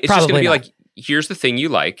 Right. It's just going to be like, here's the thing you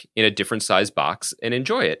like in a different size box and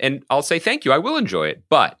enjoy it. And I'll say, thank you, I will enjoy it.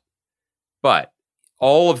 But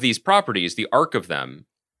all of these properties, the arc of them,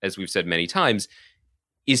 as we've said many times,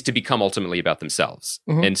 is to become ultimately about themselves.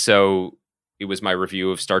 Mm-hmm. And so it was my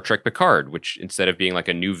review of Star Trek Picard, which instead of being like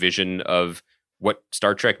a new vision of what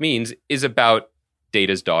Star Trek means, is about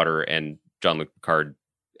Data's daughter and Jean-Luc Picard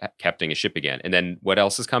captaining a ship again. And then what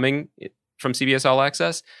else is coming from CBS All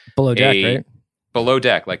Access? Below Deck, right? Below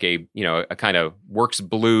Deck, like a kind of Works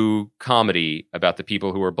Blue comedy about the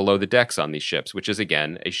people who are below the decks on these ships, which is,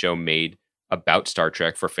 again, a show made about Star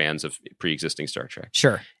Trek for fans of pre-existing Star Trek.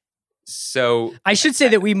 Sure. So I should say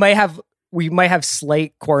that we might have we might have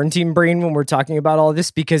slight quarantine brain when we're talking about all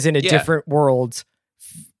this, because in a different world,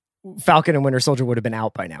 Falcon and Winter Soldier would have been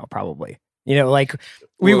out by now, probably. You know, like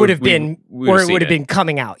we would have been, or it would have been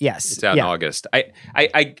coming out. Yes, it's out in August.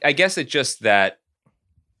 I guess it's just that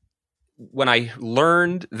when I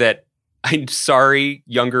learned that, I'm sorry,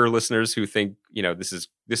 younger listeners who think, you know, this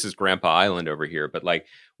is Grandpa Island over here, but like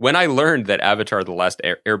when I learned that Avatar: The Last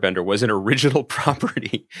Airbender was an original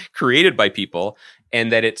property created by people,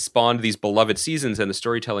 and that it spawned these beloved seasons, and the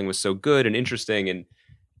storytelling was so good and interesting, and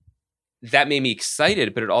that made me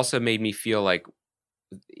excited, but it also made me feel like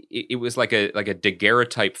it was like a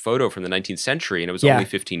daguerreotype photo from the 19th century, and it was only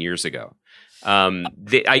 15 years ago.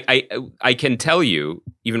 I can tell you,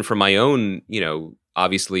 even from my own, you know,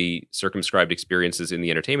 obviously circumscribed experiences in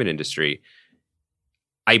the entertainment industry,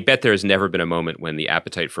 I bet there has never been a moment when the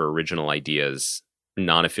appetite for original ideas,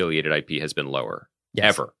 non-affiliated IP, has been lower,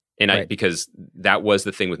 ever. And because that was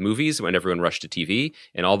the thing with movies when everyone rushed to TV,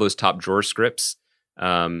 and all those top drawer scripts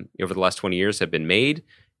over the last 20 years have been made.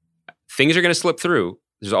 Things are going to slip through.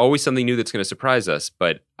 There's always something new that's going to surprise us.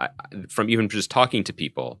 But from even just talking to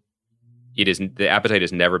people, the appetite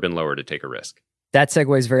has never been lower to take a risk. That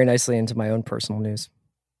segues very nicely into my own personal news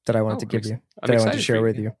that I wanted to give you, that I wanted to share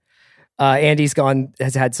with you. Andy's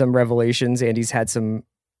has had some revelations. Andy's had some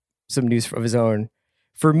news of his own.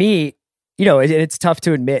 For me, you know, it's tough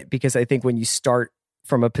to admit, because I think when you start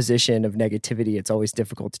from a position of negativity, it's always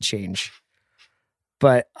difficult to change.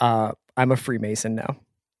 But I'm a Freemason now.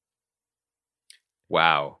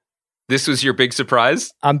 Wow. This was your big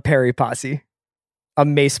surprise? I'm Perry Posse.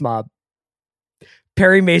 I'm Mace Mob.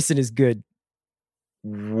 Perry Mason is good.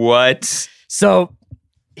 What? So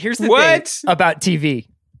here's the thing about TV,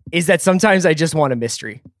 is that sometimes I just want a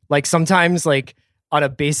mystery. Like sometimes, like on a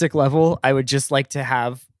basic level, I would just like to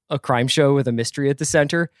have a crime show with a mystery at the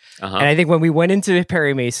center. And I think when we went into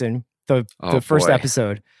Perry Mason, the first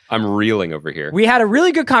episode, I'm reeling over here. We had a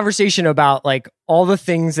really good conversation about like all the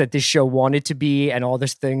things that this show wanted to be, and all the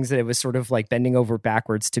things that it was sort of like bending over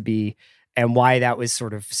backwards to be, and why that was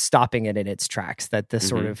sort of stopping it in its tracks. That the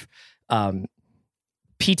sort of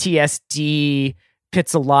PTSD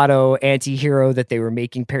pizzolatto anti-hero that they were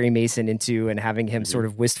making Perry Mason into, and having him sort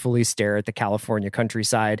of wistfully stare at the California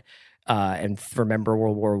countryside and remember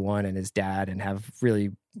World War I and his dad, and have really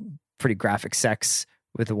pretty graphic sex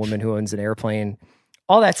with a woman who owns an airplane.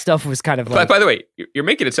 All that stuff was kind of like... By the way, you're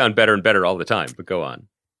making it sound better and better all the time, but go on.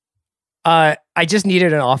 I just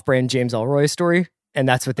needed an off-brand James Ellroy story, and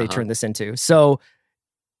that's what they turned this into. So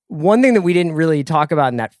one thing that we didn't really talk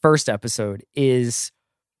about in that first episode is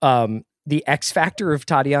the X factor of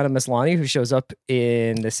Tatiana Maslany, who shows up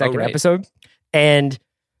in the second episode and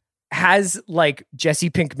has like Jesse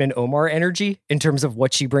Pinkman Omar energy in terms of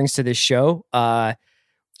what she brings to this show.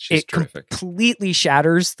 She's terrific. Completely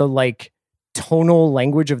shatters the like tonal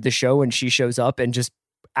language of the show when she shows up, and just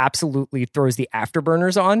absolutely throws the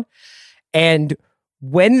afterburners on. And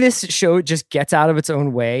when this show just gets out of its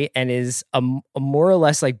own way and is a more or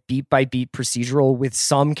less like beat by beat procedural with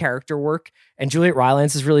some character work, and Juliet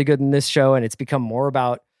Rylance is really good in this show, and it's become more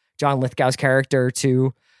about John Lithgow's character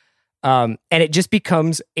too. And it just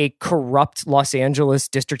becomes a corrupt Los Angeles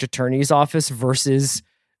district attorney's office versus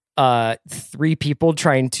three people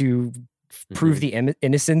trying to prove the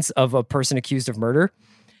innocence of a person accused of murder.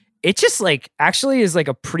 It just like actually is like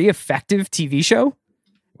a pretty effective TV show.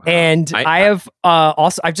 Wow. And I've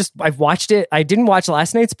watched it. I didn't watch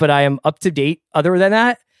last night's, but I am up to date other than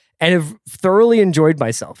that, and have thoroughly enjoyed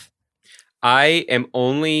myself. I am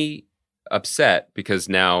only upset because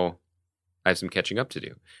now I have some catching up to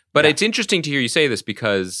do. But it's interesting to hear you say this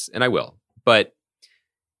because, and I will, but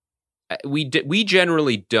we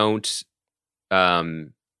generally don't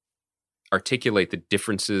articulate the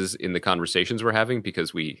differences in the conversations we're having,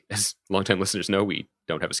 because we, as longtime listeners know, we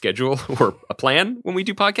don't have a schedule or a plan when we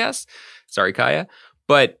do podcasts. Sorry, Kaya.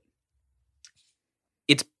 But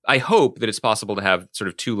I hope that it's possible to have sort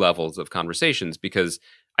of two levels of conversations, because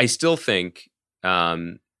I still think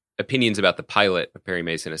opinions about the pilot of Perry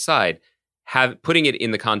Mason aside, putting it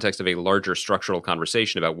in the context of a larger structural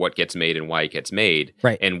conversation about what gets made and why it gets made,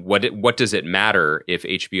 right? And what does it matter if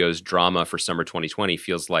HBO's drama for summer 2020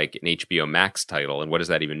 feels like an HBO Max title, and what does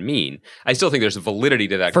that even mean? I still think there's a validity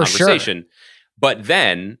to that conversation. Sure. But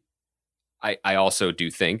then I also do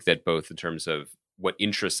think that both in terms of what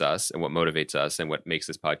interests us and what motivates us and what makes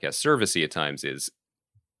this podcast servicey at times is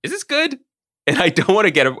this good? And I don't want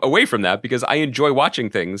to get away from that, because I enjoy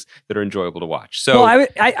watching things that are enjoyable to watch. So, well,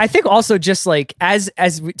 I think also just like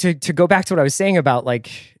to go back to what I was saying about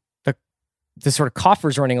like the sort of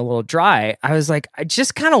coffers running a little dry. I was like, I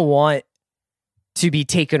just kind of want to be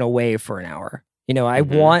taken away for an hour. I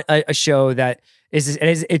want a show that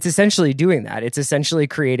it's essentially doing that. It's essentially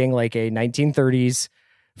creating like a 1930s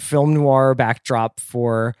film noir backdrop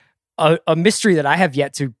for a mystery that I have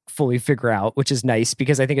yet to fully figure out, which is nice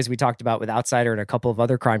because I think, as we talked about with Outsider and a couple of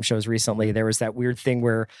other crime shows recently, there was that weird thing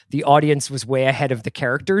where the audience was way ahead of the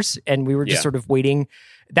characters and we were just sort of waiting.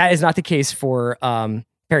 That is not the case for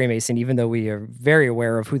Perry Mason, even though we are very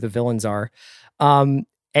aware of who the villains are.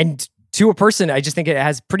 And to a person, I just think it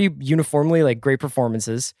has pretty uniformly like great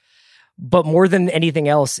performances. But more than anything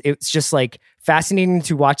else, it's just like fascinating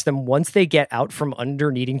to watch them once they get out from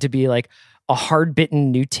under needing to be like a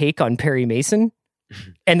hard-bitten new take on Perry Mason,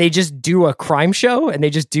 and they just do a crime show and they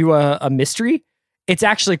just do a mystery. It's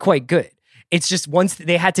actually quite good. It's just once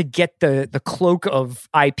they had to get the cloak of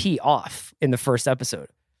IP off in the first episode.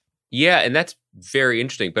 Yeah, and that's very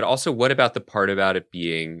interesting. But also, what about the part about it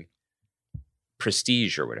being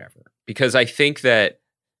prestige or whatever? Because I think that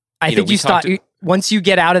I think you stop once you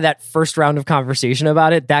get out of that first round of conversation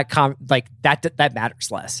about it. That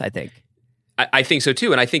matters less. I think. I think so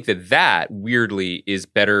too, and I think that weirdly is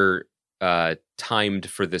better timed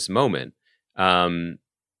for this moment. The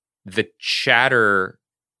chatter,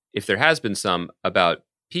 if there has been some, about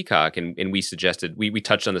Peacock, and we suggested we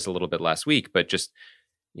touched on this a little bit last week, but just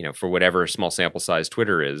for whatever small sample size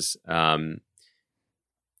Twitter is,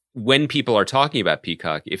 when people are talking about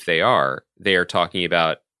Peacock, if they are talking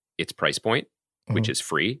about its price point, which is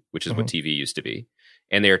free, which is what TV used to be,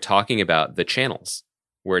 and they are talking about the channels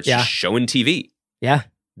where it's just showing TV. Yeah.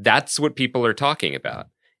 That's what people are talking about.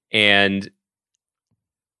 And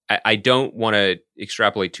I don't want to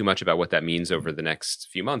extrapolate too much about what that means over the next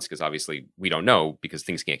few months, because obviously we don't know because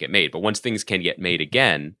things can't get made. But once things can get made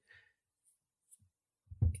again,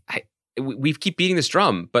 we keep beating this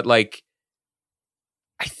drum, but like,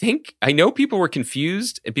 I know people were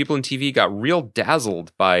confused and people in TV got real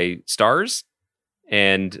dazzled by stars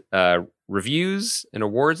and reviews and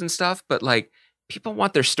awards and stuff. But like, people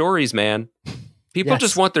want their stories, man. People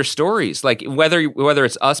just want their stories. Like whether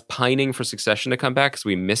it's us pining for Succession to come back because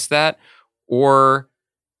we missed that, or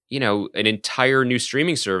an entire new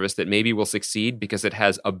streaming service that maybe will succeed because it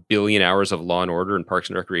has 1 billion hours of Law and Order and Parks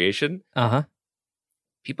and Recreation.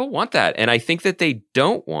 People want that, and I think that they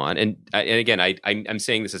don't want. And again, I'm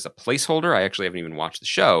saying this as a placeholder. I actually haven't even watched the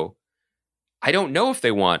show. I don't know if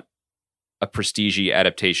they want a prestige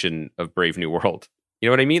adaptation of Brave New World. You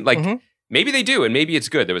know what I mean? Like. Maybe they do, and maybe it's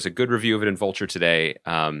good. There was a good review of it in Vulture today.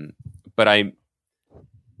 But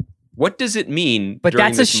what does it mean? But during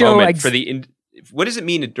that's this a show. Moment what does it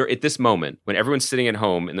mean at this moment when everyone's sitting at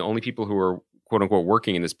home and the only people who are quote unquote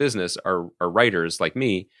working in this business are writers like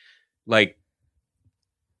me? Like,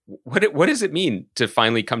 what does it mean to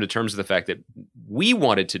finally come to terms with the fact that we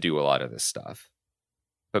wanted to do a lot of this stuff,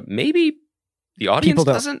 but maybe the audience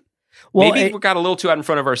doesn't? Well, maybe we got a little too out in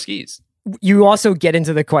front of our skis. You also get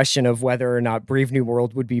into the question of whether or not Brave New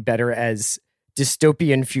World would be better as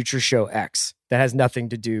dystopian future show X that has nothing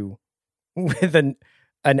to do with being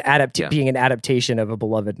an adaptation of a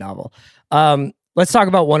beloved novel. Let's talk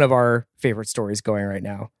about one of our favorite stories going right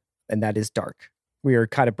now, and that is Dark. We are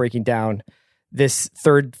kind of breaking down this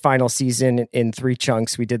third final season in 3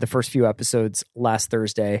 chunks. We did the first few episodes last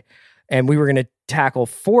Thursday, and we were going to tackle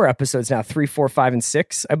 4 episodes now, 3, 4, 5, and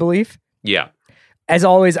 6, I believe. Yeah. As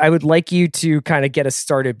always, I would like you to kind of get us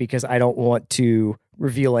started because I don't want to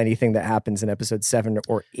reveal anything that happens in episode 7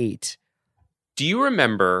 or 8. Do you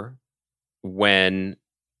remember when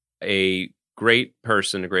a great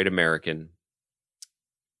person, a great American,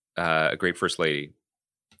 a great first lady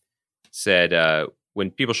said,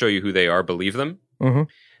 when people show you who they are, believe them? Mm-hmm.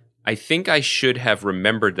 I think I should have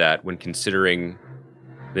remembered that when considering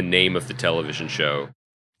the name of the television show.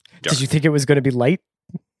 Dark. Did you think it was going to be light?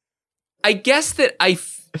 I guess that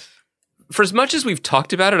for as much as we've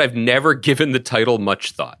talked about it, I've never given the title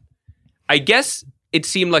much thought. I guess it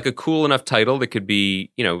seemed like a cool enough title that could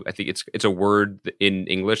be, I think it's a word in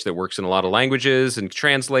English that works in a lot of languages and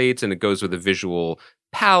translates, and it goes with a visual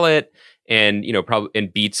palette, and probably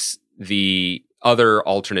and beats the other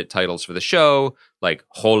alternate titles for the show, like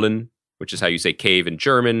Holen, which is how you say cave in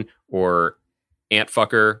German, or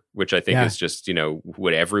Antfucker, which I think is just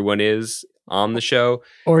what everyone is on the show,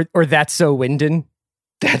 or That's So Winden.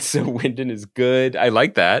 That's So Winden is good. I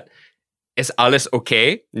like that. Is alles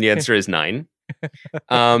okay? And the answer is 9.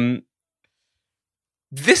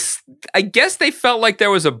 This, I guess they felt like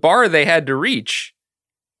there was a bar they had to reach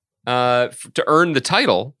to earn the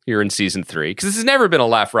title here in season 3, because this has never been a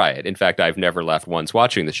laugh riot. In fact, I've never laughed once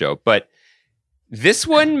watching the show, but this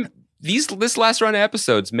one, this last run of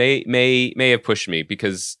episodes may have pushed me,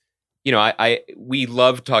 because we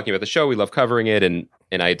love talking about the show. We love covering it. And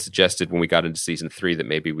I had suggested when we got into season 3 that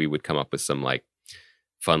maybe we would come up with some like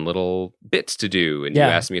fun little bits to do. And you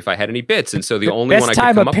asked me if I had any bits. And so the only one I could come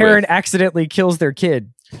up with. Best time a parent accidentally kills their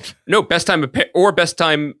kid. No, best time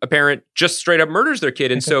a parent just straight up murders their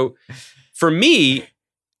kid. And so for me,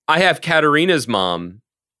 I have Katerina's mom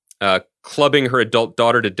clubbing her adult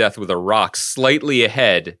daughter to death with a rock slightly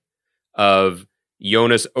ahead of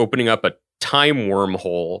Jonas opening up a time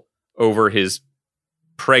wormhole over his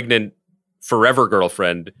pregnant forever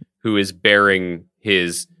girlfriend who is bearing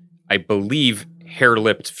his, I believe,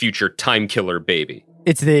 hair-lipped future time killer baby.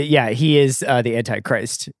 He is the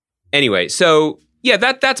Antichrist. Anyway, so yeah,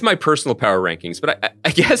 that's my personal power rankings. But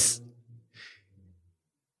I guess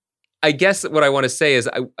what I want to say is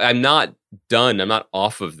I'm not done. I'm not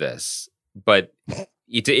off of this. But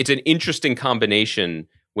it's an interesting combination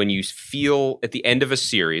when you feel at the end of a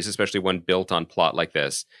series, especially one built on plot like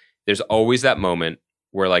this, there's always that moment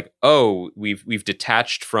where like, oh, we've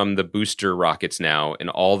detached from the booster rockets now, and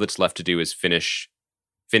all that's left to do is finish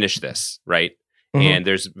this, right? Mm-hmm. And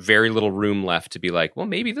there's very little room left to be like, well,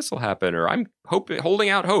 maybe this will happen, or I'm holding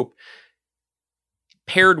out hope.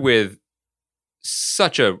 Paired with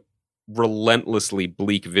such a relentlessly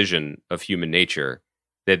bleak vision of human nature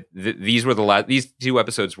that these 2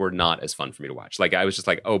 episodes were not as fun for me to watch. Like I was just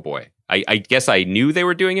like, oh boy, I guess I knew they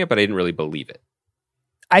were doing it, but I didn't really believe it.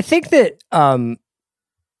 I think that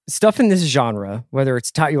stuff in this genre, whether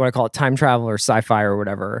it's you want to call it time travel or sci-fi or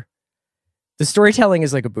whatever, the storytelling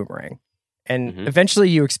is like a boomerang. And eventually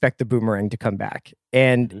you expect the boomerang to come back.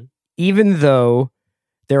 And even though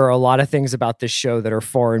there are a lot of things about this show that are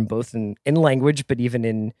foreign, both in language, but even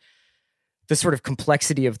in the sort of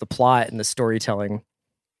complexity of the plot and the storytelling,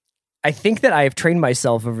 I think that I have trained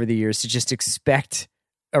myself over the years to just expect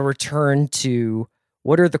a return to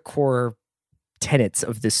what are the core tenets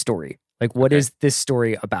of this story? Like, what is this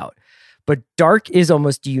story about? But Dark is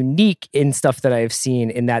almost unique in stuff that I have seen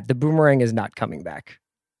in that the boomerang is not coming back.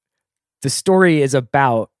 The story is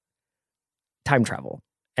about time travel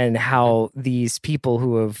and how these people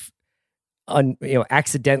who have,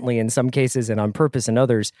 accidentally in some cases and on purpose in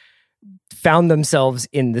others, found themselves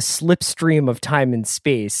in the slipstream of time and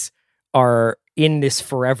space are in this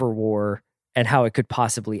forever war and how it could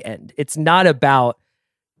possibly end. It's not about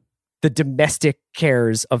the domestic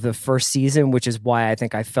cares of the first season, which is why I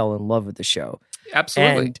think I fell in love with the show.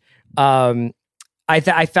 Absolutely. And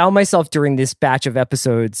I found myself during this batch of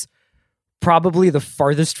episodes probably the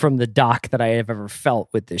farthest from the dock that I have ever felt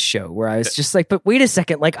with this show, where I was just like, but wait a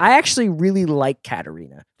second, like I actually really like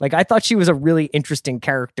Katerina. Like I thought she was a really interesting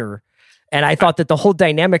character. And I thought that the whole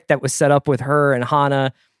dynamic that was set up with her and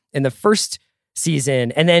Hannah in the first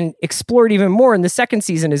season, and then explored even more in the second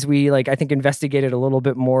season as we I think investigated a little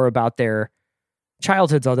bit more about their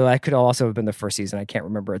childhoods, although that could also have been the first season. I can't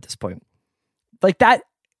remember at this point. Like that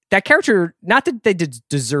character, not that they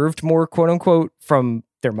deserved more, quote unquote, from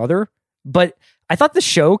their mother, but I thought the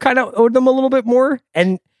show kind of owed them a little bit more.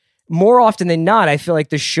 And more often than not, I feel like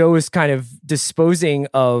the show is kind of disposing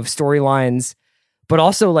of storylines, but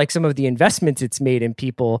also like some of the investments it's made in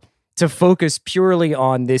people to focus purely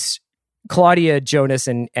on this Claudia, Jonas,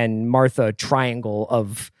 and Martha triangle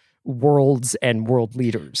of worlds and world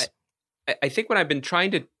leaders. I think when I've been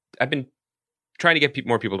trying to get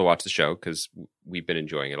more people to watch the show, because we've been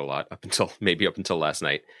enjoying it a lot up until last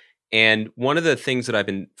night. And one of the things that I've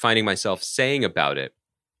been finding myself saying about it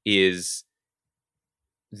is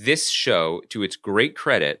this show, to its great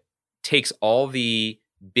credit, takes all the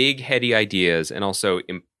big heady ideas and also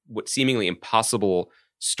what seemingly impossible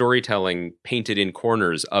storytelling painted in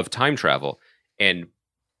corners of time travel and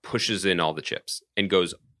pushes in all the chips and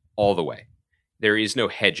goes all the way. There is no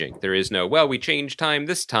hedging. There is no, well, we changed time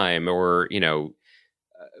this time, or,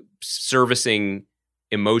 servicing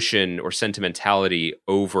emotion or sentimentality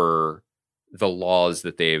over the laws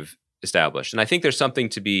that they've established. And I think there's something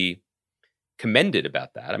to be commended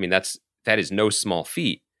about that. I mean, that is no small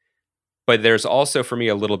feat. But there's also, for me,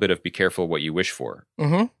 a little bit of be careful what you wish for.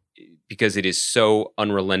 Mm-hmm. Because it is so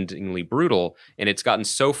unrelentingly brutal, and it's gotten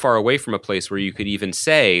so far away from a place where you could even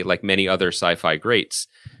say, like many other sci-fi greats,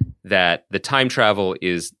 that the time travel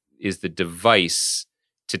is the device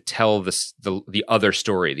to tell the other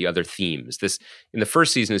story, the other themes. This, in the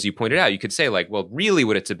first season, as you pointed out, you could say like, well, really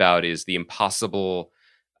what it's about is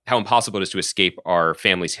how impossible it is to escape our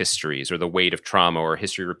family's histories, or the weight of trauma, or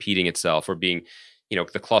history repeating itself, or being,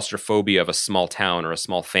 the claustrophobia of a small town or a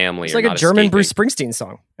small family. It's like a German Bruce Springsteen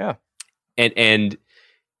song. Yeah. And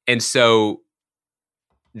so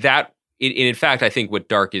that, in fact, I think what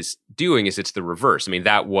Dark is doing is it's the reverse. I mean,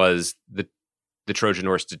 that was the Trojan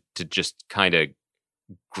horse to just kind of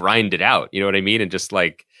grind it out. You know what I mean? And just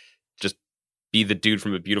be the dude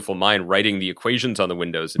from A Beautiful Mind writing the equations on the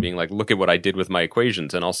windows and being like, look at what I did with my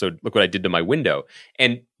equations, and also look what I did to my window.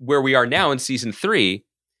 And where we are now in season 3,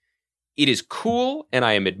 it is cool, and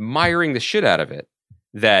I am admiring the shit out of it,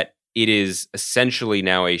 that it is essentially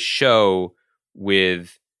now a show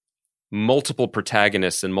with multiple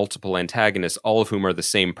protagonists and multiple antagonists, all of whom are the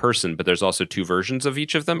same person, but there's also 2 versions of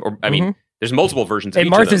each of them. Or I mean, there's multiple versions of each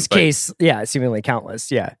Martha's of them. In Martha's case, seemingly countless.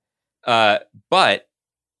 Yeah. But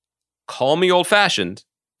call me old-fashioned.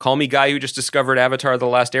 Call me guy who just discovered Avatar: The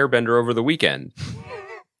Last Airbender over the weekend.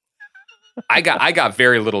 I got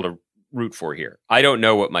very little to root for here. I don't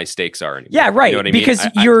know what my stakes are anymore. Yeah, right. You know what I because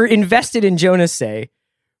mean? you're invested in Jonas, say,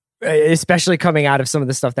 especially coming out of some of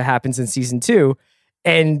the stuff that happens in season 2,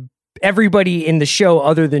 and everybody in the show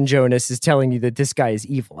other than Jonas is telling you that this guy is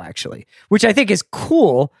evil, actually, which I think is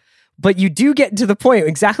cool. But you do get to the point,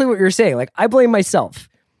 exactly what you're saying. Like, I blame myself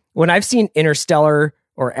when I've seen Interstellar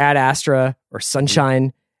or Ad Astra or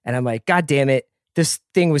Sunshine, and I'm like, God damn it, this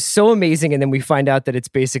thing was so amazing. And then we find out that it's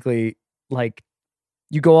basically like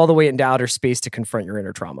you go all the way into outer space to confront your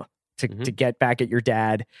inner trauma, to get back at your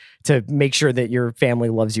dad, to make sure that your family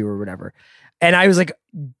loves you or whatever. And I was like,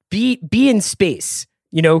 be in space,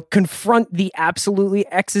 confront the absolutely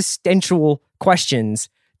existential questions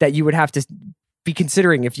that you would have to be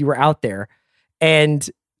considering if you were out there. And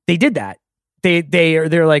they did that.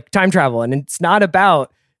 They're like time travel, and it's not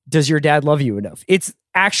about does your dad love you enough. It's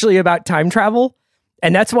actually about time travel,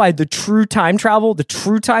 and that's why the true time travel, the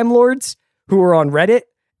true Time Lords who are on Reddit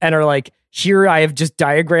and are like, here I have just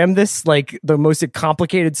diagrammed this like the most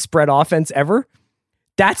complicated spread offense ever.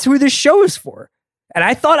 That's who this show is for. And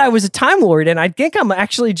I thought I was a Time Lord, and I think I'm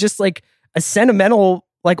actually just like a sentimental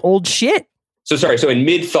like old shit. So sorry. So in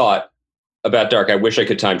mid thought about Dark, I wish I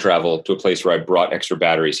could time travel to a place where I brought extra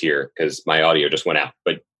batteries here because my audio just went out,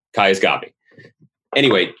 but Kai has got me.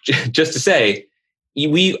 Anyway, just to say,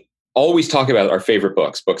 we always talk about our favorite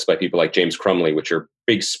books by people like James Crumley, which are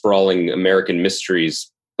big, sprawling American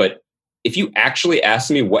mysteries. But if you actually ask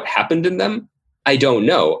me what happened in them, I don't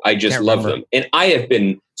know. I just love them. And I have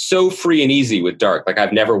been so free and easy with Dark. Like,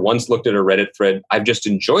 I've never once looked at a Reddit thread. I've just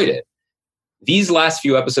enjoyed it. These last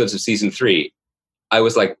few episodes of season 3, I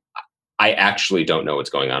was like, I actually don't know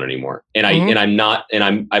what's going on anymore. And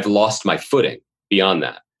I've lost my footing beyond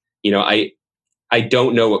that. I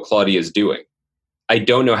don't know what Claudia's doing. I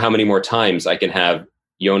don't know how many more times I can have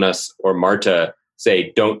Jonas or Marta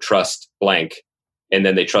say, don't trust blank. And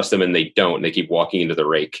then they trust them and they don't. And they keep walking into the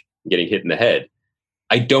rake and getting hit in the head.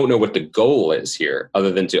 I don't know what the goal is here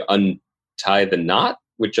other than to untie the knot,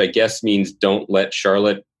 which I guess means don't let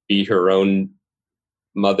Charlotte be her own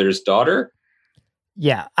mother's daughter.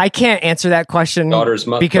 Yeah, I can't answer that question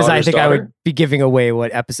because I think daughter. I would be giving away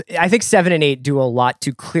what episode. I think 7 and 8 do a lot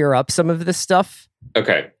to clear up some of this stuff.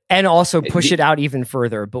 Okay. And also push it out even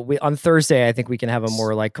further. But on Thursday, I think we can have a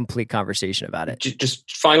more like complete conversation about it. Just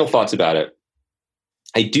final thoughts about it.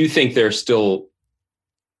 I do think there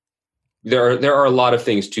are a lot of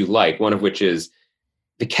things to like, one of which is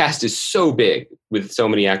the cast is so big with so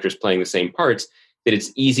many actors playing the same parts that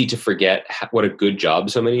it's easy to forget what a good job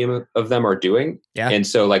so many of them are doing. Yeah. And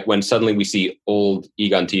so like when suddenly we see old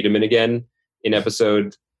Egon Tiedemann again in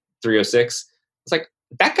episode 306, it's like,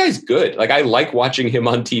 that guy's good. Like, I like watching him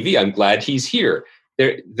on TV. I'm glad he's here.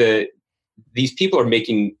 These people are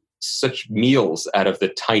making such meals out of the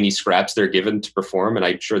tiny scraps they're given to perform, and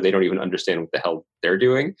I'm sure they don't even understand what the hell they're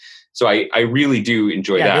doing. So I really do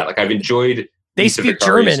enjoy that. I've enjoyed. They speak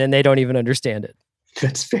German and they don't even understand it.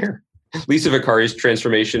 That's fair. Lisa Vicari's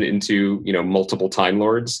transformation into multiple Time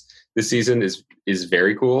Lords this season is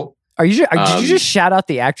very cool. Did you just shout out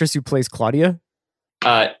the actress who plays Claudia?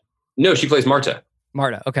 No, she plays Marta.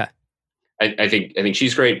 Marta, okay. I think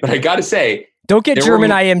she's great, but I gotta say, don't get German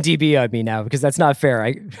IMDb on me now because that's not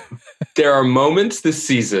fair. There are moments this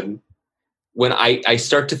season when I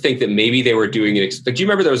start to think that maybe they were doing it. Like, do you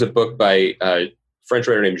remember there was a book by a French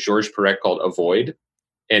writer named Georges Perec called Avoid?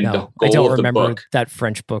 And the goal I don't of the remember book, that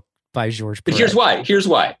French book by Georges Perec. But here's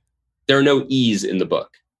why. There are no E's in the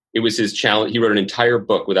book. It was his challenge. He wrote an entire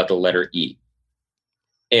book without the letter E.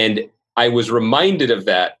 And I was reminded of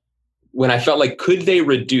that when I felt like, could they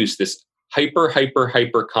reduce this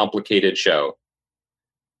hyper complicated show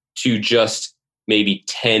to just maybe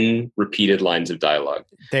 10 repeated lines of dialogue?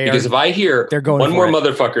 Because if I hear one more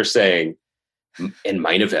motherfucker saying, in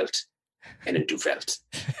meine Welt and in du Welt,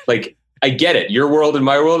 like, I get it. Your world and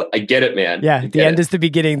my world, I get it, man. Yeah, the end is the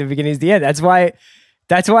beginning is the end. That's why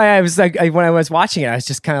I was like, when I was watching it, I was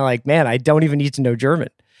just kind of like, man, I don't even need to know German.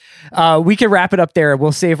 We can wrap it up there.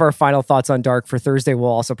 We'll save our final thoughts on Dark for Thursday. We'll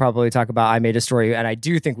also probably talk about I Made a Story. And I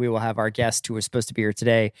do think we will have our guest who was supposed to be here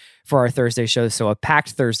today for our Thursday show. So a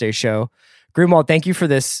packed Thursday show. Greenwald, thank you for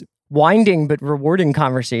this winding but rewarding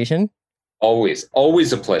conversation. Always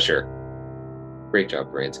a pleasure. Great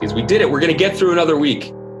job, Bransky's. We did it. We're going to get through another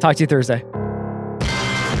week. Talk to you Thursday.